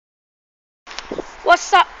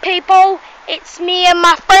What's up, people? It's me and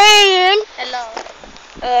my friend. Hello.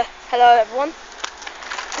 Hello everyone.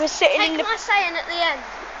 We're sitting in the... my saying at the end.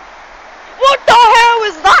 What the hell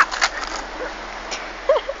was that?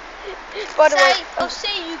 By the way, I'll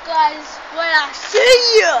see you guys when I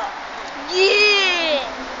see ya. Yeah.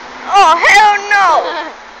 Oh hell no.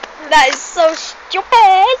 That is so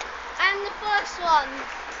stupid. And the first one.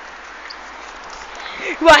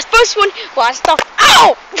 Right, first one. Right, stop.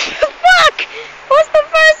 Ow! Fuck! What's the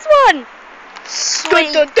first one?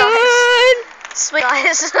 Sweet dun, dun, dun. Sweet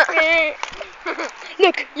guys.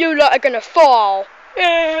 Look, you lot are gonna fall.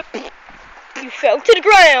 You fell to the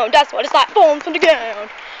ground. That's what it's like, falling from the ground.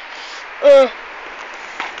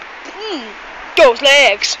 Those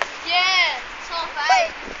legs. Yeah, top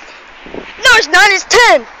 8. No, it's 9, it's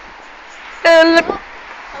 10.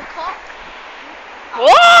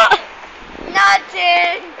 What?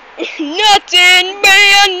 Nothing. Nothing,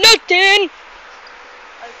 man, nothing.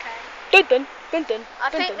 Okay. Dun dun dun dun. I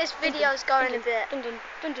think this video's going a bit. Dun dun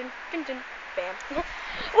dun dun dun dun. Bam.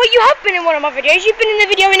 Well, you have been in one of my videos. You've been in the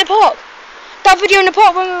video in the park. That video in the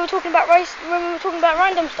park when we were talking about race, when we were talking about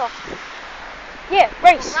random stuff. Yeah,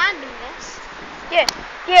 race. Randomness. Yeah,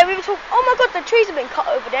 we were talking. Oh my God, the trees have been cut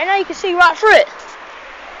over there. Now you can see right through it.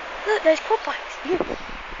 Look, there's quad bikes.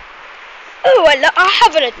 Oh, I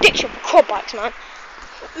have an addiction for quad bikes, man.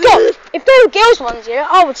 God, if there were girls' ones here,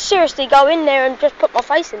 I would seriously go in there and just put my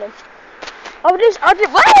face in them. I'd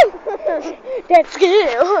whoa! That's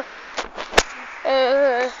cool.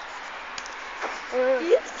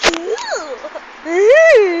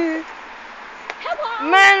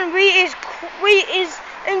 Man, we is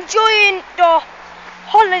enjoying the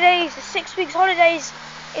holidays. The 6 weeks holidays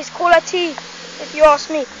is quality, if you ask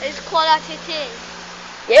me. It's quality tea.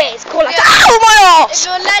 Yeah, it's quality. Ow, my arse! If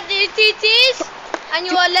you're titties and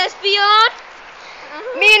you're a lesbian.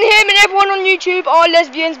 Me and him and everyone on YouTube are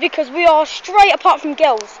lesbians because we are straight apart from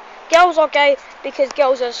girls. Girls are gay because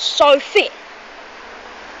girls are so fit.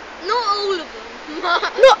 Not all of them.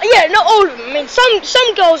 Not all of them. I mean,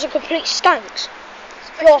 some girls are complete skanks.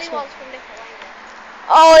 Especially ones from Lithuania.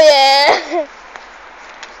 Oh yeah.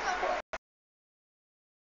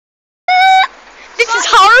 This is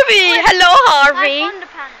Harvey. Hello, Harvey. Nice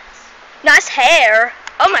underpants. Nice hair.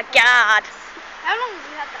 Oh my God. How long have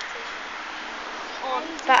you had that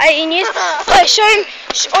t-shirt? About 18 years. Wait,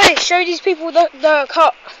 show these people the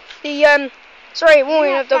cut. Sorry,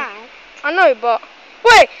 warning of the. Bad. I know, but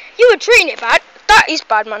wait, you were treating it bad. That is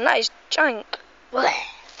bad, man. That is jank.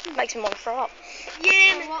 Makes me want to throw up.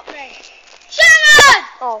 Yeah. What race? Shannon!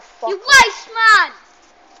 Oh fuck. You waste man.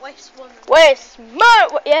 Waste woman. Waste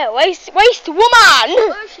woman. Where is she, man? Waste the woman.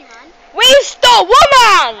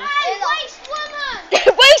 Hey, waste woman.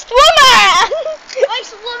 Waste woman.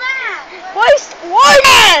 Waste woman. Waste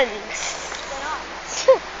woman.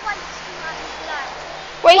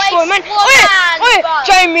 Waste woman. Wait,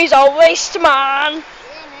 Jamie's a waste man.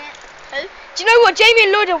 Who? Do you know what? Jamie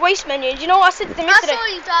and Lloyd are waste men. Do you know what I said to them yesterday? I saw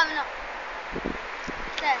you driving up.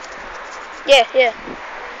 There. Yeah.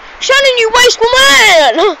 Shannon, you waste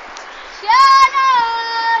woman.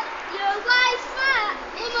 Shannon, you waste man.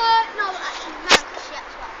 Woman. No, actually man, because she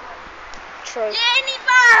acts like one. True. Jenny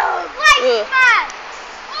Bow. Waste man.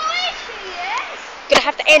 Oh, here she is. Gonna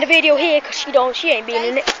have to end the video here because she ain't being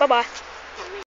in it. Bye bye.